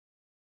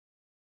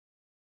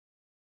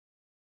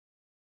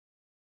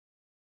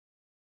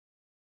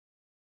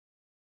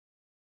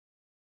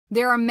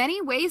There are many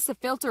ways to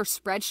filter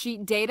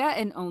spreadsheet data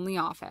in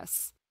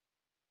ONLYOFFICE.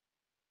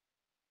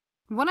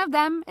 One of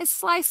them is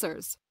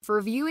slicers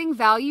for viewing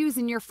values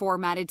in your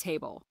formatted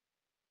table.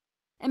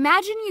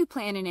 Imagine you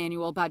plan an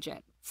annual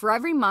budget. For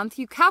every month,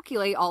 you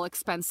calculate all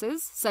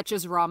expenses, such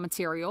as raw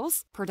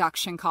materials,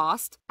 production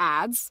cost,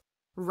 ads,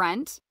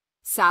 rent,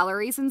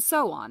 salaries, and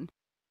so on.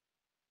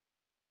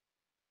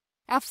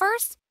 At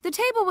first, the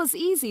table was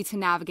easy to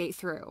navigate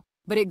through,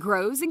 but it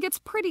grows and gets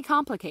pretty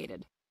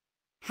complicated.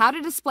 How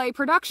to display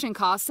production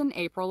costs in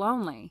April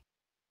only.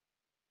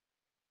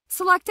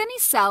 Select any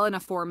cell in a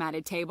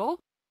formatted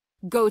table,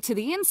 go to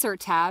the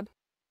Insert tab,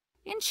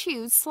 and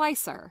choose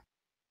Slicer.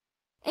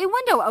 A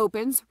window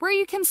opens where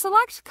you can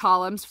select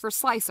columns for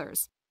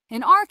slicers,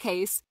 in our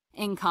case,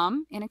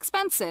 income and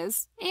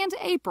expenses, and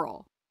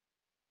April.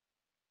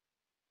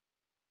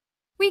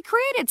 We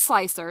created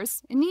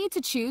slicers and need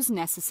to choose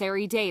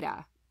necessary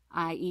data,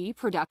 i.e.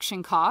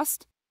 production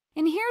cost,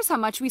 and here's how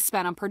much we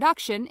spent on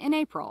production in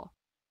April.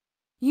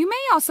 You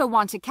may also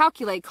want to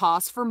calculate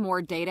costs for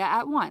more data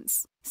at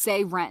once,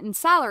 say rent and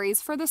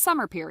salaries for the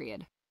summer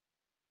period.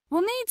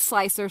 We'll need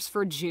slicers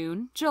for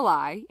June,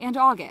 July, and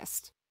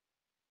August.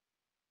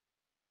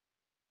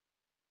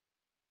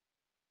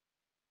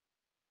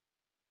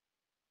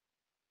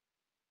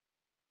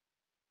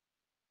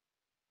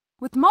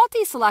 With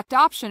Multi-Select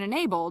option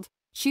enabled,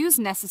 choose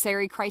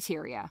Necessary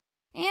Criteria.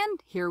 And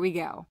here we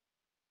go.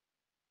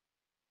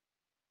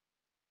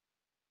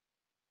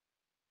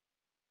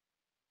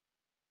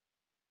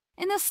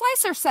 In the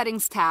Slicer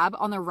Settings tab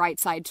on the right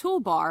side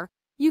toolbar,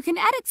 you can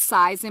edit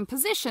size and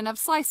position of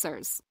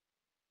slicers,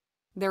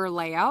 their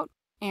layout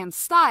and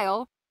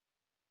style,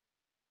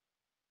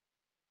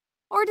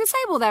 or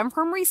disable them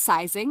from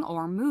resizing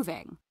or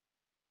moving.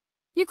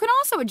 You can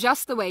also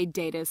adjust the way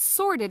data is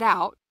sorted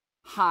out,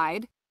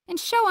 hide, and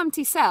show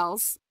empty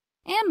cells,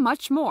 and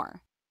much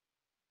more.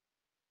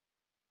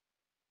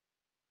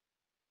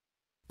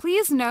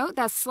 Please note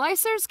that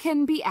slicers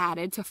can be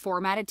added to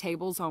formatted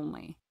tables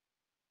only.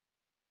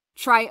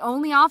 Try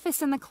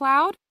ONLYOFFICE in the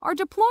cloud or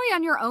deploy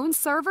on your own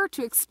server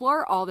to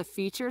explore all the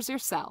features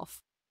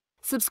yourself.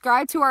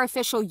 Subscribe to our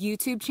official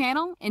YouTube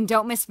channel and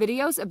don't miss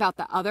videos about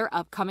the other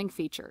upcoming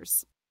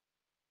features.